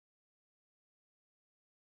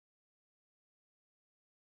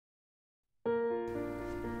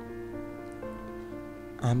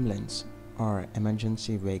Ambulance are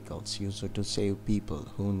emergency vehicles used to save people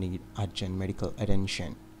who need urgent medical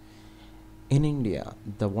attention. In India,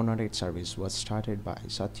 the 108 service was started by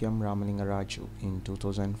Satyam Ramalingaraju in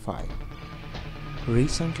 2005.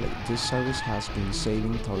 Recently, this service has been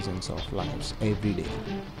saving thousands of lives every day.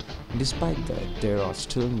 Despite that, there are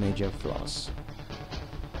still major flaws.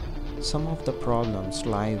 Some of the problems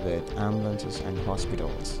lie with ambulances and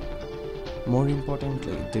hospitals. More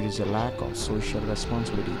importantly, there is a lack of social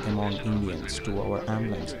responsibility among Indians to our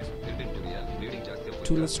ambulances.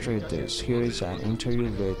 To illustrate this, here is an interview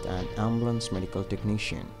with an ambulance medical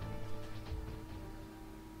technician.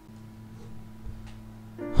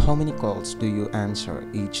 How many calls do you answer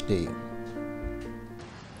each day?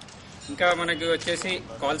 ఇంకా మనకి వచ్చేసి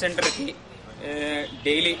call సెంటర్కి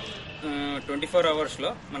daily 24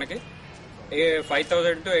 అవర్స్లో మనకి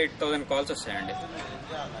 5,000 to 8,000 calls వస్తాయండి.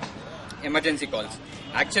 Emergency calls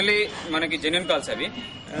actually మనకి genuine calls అవి.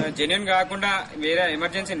 Genuine కాకుండా వేరే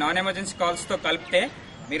ఎమర్జెన్సీ నాన్ ఎమర్జెన్సీ కాల్స్తో కలిపితే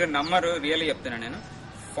మీరు నమ్మరు, రియల్లీ చెప్తున్నాను నేను,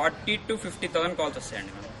 40,000 to 50,000 కాల్స్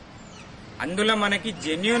వస్తాయండి మనకి. అందులో మనకి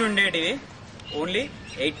జెన్యున్ ఉండేటివి ఓన్లీ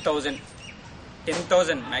 8,000,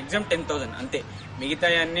 10,000, మ్యాక్సిమం 10,000 అంతే.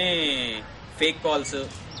 మిగతా అన్ని ఫేక్ కాల్స్,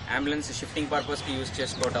 అంబులెన్స్ షిఫ్టింగ్ పర్పస్కి యూజ్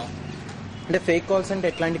చేసుకోవటం. అంటే ఫేక్ కాల్స్ అంటే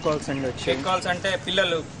ఎట్లాంటి కాల్స్ అండి? ఫేక్ కాల్స్ అంటే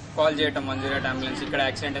పిల్లలు కాల్ చేయటం, 108 అంబులెన్స్ ఇక్కడ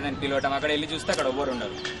యాక్సిడెంట్ అయిందని పిలవటం, అక్కడ వెళ్ళి చూస్తే అక్కడ ఎవ్వరు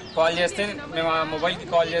ఉండరు. కాల్ చేస్తే మేము ఆ మొబైల్కి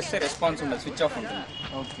కాల్ చేస్తే రెస్పాన్స్ ఉండదు, స్విచ్ ఆఫ్ ఉంటుంది.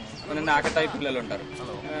 కొంతమంది ఆకతాయి పిల్లలు ఉంటారు,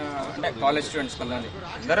 అంటే కాలేజ్ స్టూడెంట్స్, కొంతమంది,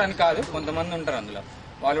 అందరూ అని కాదు, కొంతమంది ఉంటారు అందులో.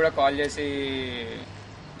 వాళ్ళు కూడా కాల్ చేసి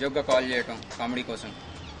జోక్గా కాల్ చేయటం, కామెడీ కోసం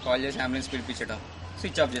కాల్ చేసి అంబులెన్స్ పిలిపించడం,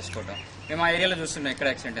 స్విచ్ ఆఫ్ చేసుకోవటం. మేము ఆ ఏరియాలో చూస్తున్నాం ఎక్కడ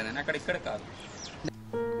యాక్సిడెంట్ అయిందని, అక్కడ ఇక్కడ కాదు.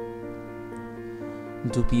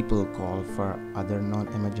 Do people call for other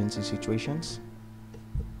non-emergency situations?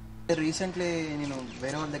 Recently నేను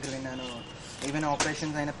వేరే వాళ్ళ దగ్గర విన్నాను, ఈవెన్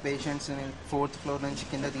ఆపరేషన్స్ అయిన పేషెంట్స్ 4th ఫ్లోర్ నుంచి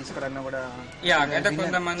కింద తీసుకురాన్నా కూడా. అయితే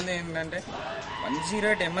కొంతమంది ఏంటంటే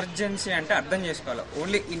 108 ఎమర్జెన్సీ అంటే అర్థం చేసుకోవాలి,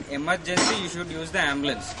 only in emergency you should use the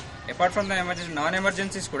ambulance. Apart from the emergency, non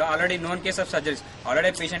emergencies కూడా already known case of surgeries,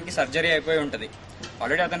 already పేషెంట్కి సర్జరీ అయిపోయి ఉంటుంది,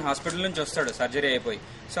 ఆల్రెడీ అతను హాస్పిటల్ నుంచి వస్తాడు సర్జరీ అయిపోయి.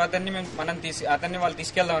 సో అతన్ని అతన్ని వాళ్ళు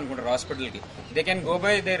తీసుకెళ్దాం అనుకుంటారు హాస్పిటల్కి. They can go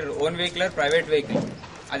by their own vehicle or private vehicle.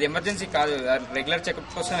 అది ఎమర్జెన్సీ కాదు, రెగ్యులర్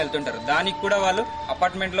చెకప్ కోసం వెళ్తుంటారు. దానికి కూడా వాళ్ళు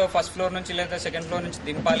అపార్ట్మెంట్లో ఫస్ట్ ఫ్లోర్ నుంచి లేదా సెకండ్ ఫ్లోర్ నుంచి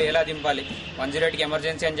దింపాలి. ఎలా దింపాలి? 108కి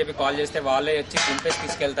ఎమర్జెన్సీ అని చెప్పి కాల్ చేస్తే వాళ్ళే వచ్చి దింపేసి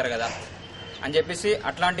తీసుకెళ్తారు కదా అని చెప్పేసి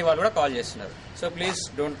అట్లాంటి వాళ్ళు కూడా కాల్ చేస్తున్నారు. సో ప్లీజ్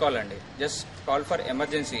డోంట్ కాల్ అండి, just call for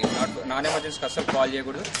emergency, non ఎమర్జెన్సీకి అసలు కాల్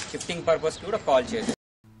చేయకూడదు. షిఫ్టింగ్ పర్పస్కి కూడా కాల్ చేయదు.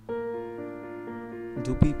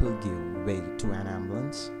 Do people give way to an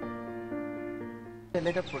ambulance?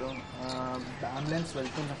 వెళ్ళేటప్పుడు అంబులెన్స్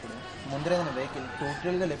వెళ్తున్నప్పుడు ముందర ఏదైనా వెహికల్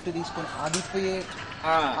టోటల్గా లెఫ్ట్ తీసుకొని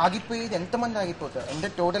ఆగిపోయేది ఎంతమంది ఆగిపోతారు అంటే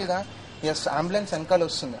టోటల్గా ఎస్ అంబులెన్స్ వెనకాల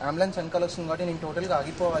వస్తుంది కాబట్టి నేను టోటల్గా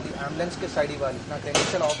ఆగిపోవాలి, అంబులెన్స్కి సైడ్ ఇవ్వాలి. నాకు 2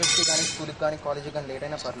 నిమిషాలు ఆఫీస్కి కానీ స్కూల్కి కానీ కాలేజీకి కానీ లేట్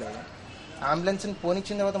అయినా పర్లేదు, అంబులెన్స్ని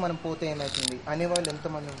పోనిచ్చిన తర్వాత మనం పోతే ఏమవుతుంది అనేవాళ్ళు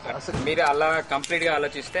ఎంతమంది ఉంటారు? అసలు మీరు అలా కంప్లీట్గా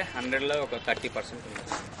ఆలోచిస్తే 100లో ఒక 30% ఉంటుంది.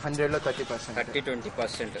 100లో 30%,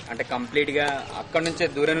 30-20%. అంటే కంప్లీట్గా అక్కడ నుంచే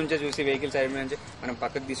దూరం నుంచే చూసి వెహికల్ సైడ్ నుంచి మనం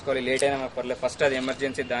పక్కకు తీసుకోవాలి, లేట్ అయినా పర్లేదు, ఫస్ట్ అది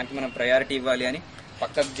ఎమర్జెన్సీ, దానికి మనం ప్రయారిటీ ఇవ్వాలి అని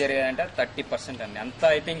పక్కకు జరిగేదంటే 30% అండి. అంతా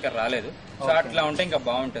అయితే ఇంకా రాలేదు. సో అట్లా ఉంటే ఇంకా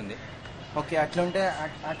బాగుంటుంది. ఓకే, అట్లా ఉంటే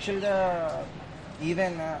యాక్చువల్గా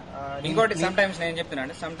ఈవెన్ ఇంకోటి సమ్ టైమ్స్ నేను చెప్తున్నా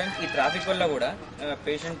అంటే సమ్ టైమ్స్ ఈ ట్రాఫిక్ వల్ల కూడా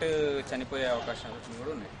పేషెంట్ చనిపోయే అవకాశాలు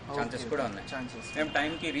కూడా ఉన్నాయి, ఛాన్సెస్ కూడా ఉన్నాయి. మేము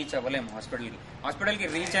టైంకి రీచ్ అవ్వలేము హాస్పిటల్కి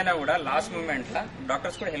రీచ్ అయినా కూడా లాస్ట్ మూమెంట్ లో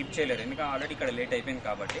డాక్టర్స్ కూడా హెల్ప్ చేయలేరు, ఎందుకంటే ఆల్రెడీ ఇక్కడ లేట్ అయిపోయింది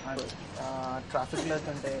కాబట్టి. ట్రాఫిక్ లో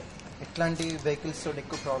అంటే ఎట్లాంటి వెహికల్స్ తోటి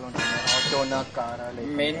ఎక్కువ ప్రాబ్లం ఉంటుంది? ఆటోనా, కారా?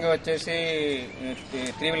 మెయిన్ గా వచ్చేసి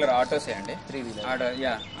 3-వీలర్ ఆటోసే అండి. 3-వీలర్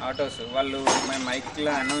ఆటోస్ వాళ్ళు మేము మైక్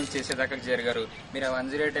లో అనౌన్స్ చేసేదాకా జరిగారు. మీరు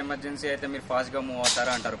 108 ఎమర్జెన్సీ అయితే మీరు ఫాస్ట్ గా మూవ్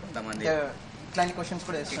అవుతారా అంటారు కొంతమంది. ఇట్లాంటి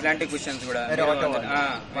క్వశ్చన్స్ కూడా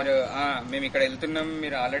మీరు మేము ఇక్కడ వెళ్తున్నాం,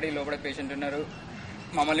 మీరు ఆల్రెడీ లోపల పేషెంట్ ఉన్నారు,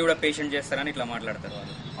 మమ్మల్ని కూడా పేషెంట్ చేస్తారని ఇట్లా మాట్లాడతారు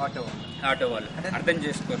వాళ్ళు. ఆటో వాళ్ళు అర్థం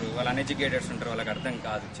చేసుకోరు, వాళ్ళు అన్ఎడ్యుకేటెడ్స్ ఉంటారు, వాళ్ళకి అర్థం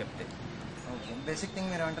కాదు చెప్తే. బేసిక్ థింగ్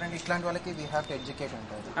మీరు అంటారంటే ఇట్లాంటి వాళ్ళకి వీ హ్యావ్ టు ఎడ్యుకేట్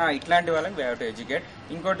అంటారు. ఇట్లాంటి వాళ్ళకి వీ హ్యావ్ టు ఎడ్యుకేట్.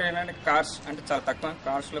 ఇంకోటి ఏంటంటే కార్స్ అంటే చాలా తక్కువ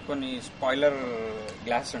కార్స్ లో కొన్ని స్పాయిలర్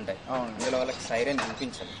గ్లాస్ ఉంటాయి, అందులో వాళ్ళకి సైరన్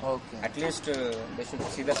వినిపించాలి. అట్లీస్ట్ బేసిక్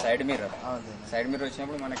సీదా సైడ్ మిర్రర్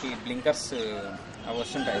వచ్చినప్పుడు మనకి బ్లింకర్స్ అవి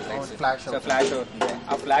వస్తుంటాయి, ఫ్లాష్ అవుతుంది.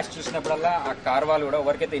 ఆ ఫ్లాష్ చూసినప్పుడల్లా ఆ కార్ వాళ్ళు కూడా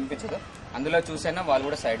ఎవరికైతే వినిపించదో అందులో చూసైనా వాళ్ళు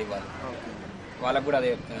కూడా సైడ్ ఇవ్వాలి. వాళ్ళకు కూడా అదే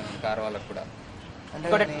చెప్తున్నాను, కార్ వాళ్ళకు కూడా.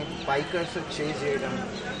 బైకర్స్ చేజ్ చేయడం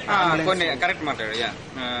కొన్ని కరెక్ట్ మాట్లాడు.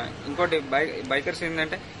 ఇంకోటి బైకర్స్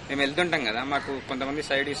ఏంటంటే మేము వెళ్తుంటాం కదా, మాకు కొంతమంది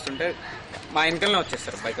సైడ్ ఇస్తుంటే మా వెనకలనే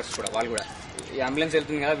వచ్చేస్తారు బైకర్స్ కూడా, వాళ్ళు కూడా ఈ అంబులెన్స్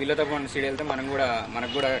వెళ్తుంది కదా, వీళ్ళతో పాటు స్పీడ్ వెళ్తే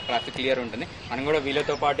మనకు కూడా ట్రాఫిక్ క్లియర్ ఉంటుంది, మనం కూడా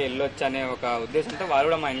వీళ్ళతో పాటు వెళ్ళొచ్చు అనే ఒక ఉద్దేశంతో వాళ్ళు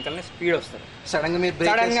కూడా మా వెనకాలనే స్పీడ్ వస్తారు.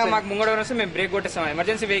 సడన్ గా మాకు ముంగడ వస్తే మేము బ్రేక్ కొట్టేస్తాం.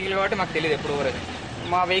 ఎమర్జెన్సీ వెహికల్ కాబట్టి మాకు తెలియదు ఎప్పుడు ఊరేది,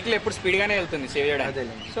 మా వెహికల్ ఎప్పుడు స్పీడ్గానే వెళ్తుంది సేవ్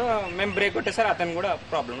చేయడానికి. సో మేము బ్రేక్ కొట్టేసారి అతను కూడా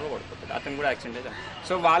ప్రాబ్లంలో పడిపోతుంది, అతను కూడా యాక్సిడెంట్ అవుతాం.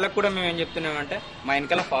 సో వాళ్ళకు కూడా మేము ఏం చెప్తున్నామంటే మా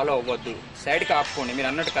వెనకాల ఫాలో అవ్వద్దు, సైడ్కి ఆపుకోండి. మీరు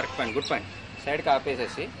అన్నట్టు కరెక్ట్ పాయింట్, గుడ్ పాయింట్. సైడ్కి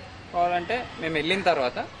ఆపేసేసి కావాలంటే మేము వెళ్ళిన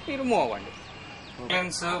తర్వాత మీరు మూవ్ అవ్వండి.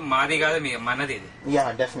 అంబులెన్స్ మాది కాదు, మనది.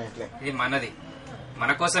 ఇది మనది,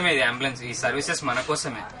 మన కోసమే ఇది అంబులెన్స్. ఈ సర్వీసెస్ మన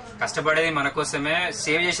కోసమే, కష్టపడేది మన కోసమే,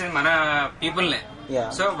 సేవ్ చేసేది మన పీపుల్ నే.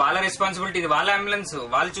 సో వాళ్ళ రెస్పాన్సిబిలిటీ, ఇది వాళ్ళ అంబులెన్స్,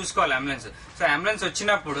 వాళ్ళు చూసుకోవాలి అంబులెన్స్. సో అంబులెన్స్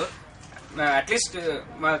వచ్చినప్పుడు అట్లీస్ట్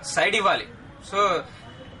సైడ్ ఇవ్వాలి. సో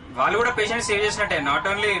వాళ్ళు కూడా పేషెంట్ సేవ్ చేసినట్టే. నాట్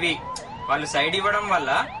ఓన్లీ వి, వాళ్ళు సైడ్ ఇవ్వడం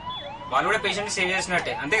వల్ల వాళ్ళు కూడా పేషెంట్ సేవ్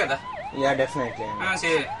చేసినట్టే, అంతే కదా.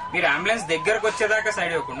 మీరు అంబులెన్స్ దగ్గరకు వచ్చేదాకా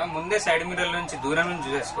సైడ్ ఇవ్వకుండా ముందే సైడ్ మిర్రర్ నుంచి దూరం నుంచి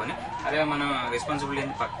చూసేసుకొని, అదే మనం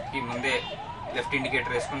రెస్పాన్సిబిలిటీ పక్కకి ముందే లెఫ్ట్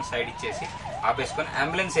ఇండికేటర్ వేసుకొని సైడ్ ఇచ్చేసి ఆపేసుకొని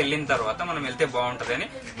అంబులెన్స్ వెళ్ళిన తర్వాత మనం వెళ్తే బాగుంటది అని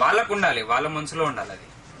వాళ్ళకు ఉండాలి, వాళ్ళ మనసులో ఉండాలి అది.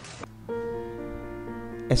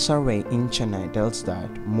 A survey in Chennai tells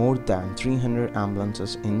that more than 300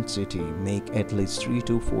 ambulances in city make at least 3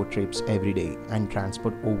 to 4 trips every day and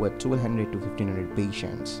transport over 1200 to 1500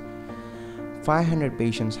 patients. 500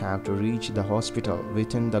 patients have to reach the hospital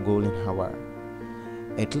within the golden hour.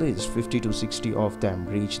 At least 50 to 60 of them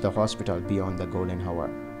reach the hospital beyond the golden hour.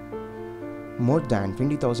 More than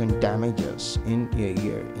 20,000 damages in a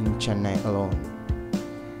year in Chennai alone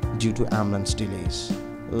due to ambulance delays,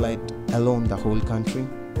 let alone the whole country.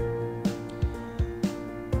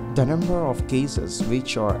 The number of cases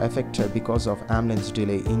which are affected because of ambulance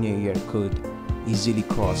delay in a year could easily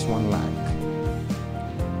cross 1 lakh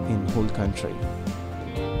in whole country.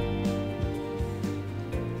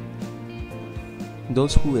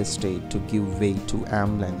 Those who hesitate to give way to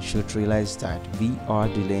ambulance should realize that we are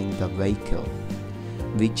delaying the vehicle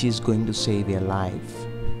which is going to save a life.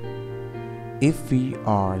 If we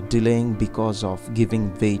are delaying because of giving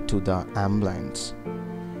way to the ambulance,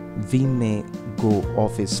 we may go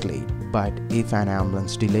office late, but if an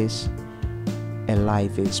ambulance delays, a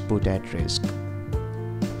life is put at risk.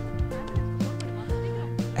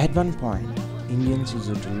 At one point, Indians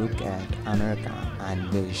used to look at America and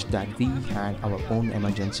wish that we had our own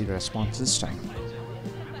emergency response system.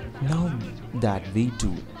 Now that we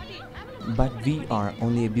do, but we are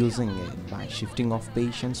only abusing it by shifting off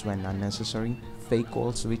patients when unnecessary, fake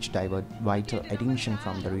calls which divert vital attention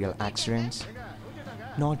from the real accidents,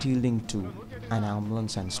 not yielding to an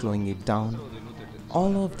ambulance and slowing it down.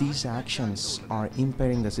 All of these actions are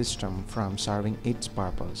impairing the system from serving its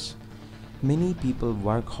purpose. Many people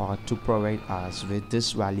work hard to provide us with this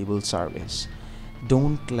valuable service.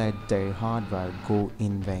 Don't let their hard work go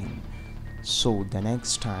in vain. So the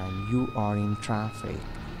next time you are in traffic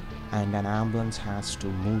and an ambulance has to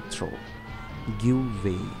move through, give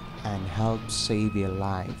way and help save a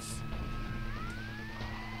life.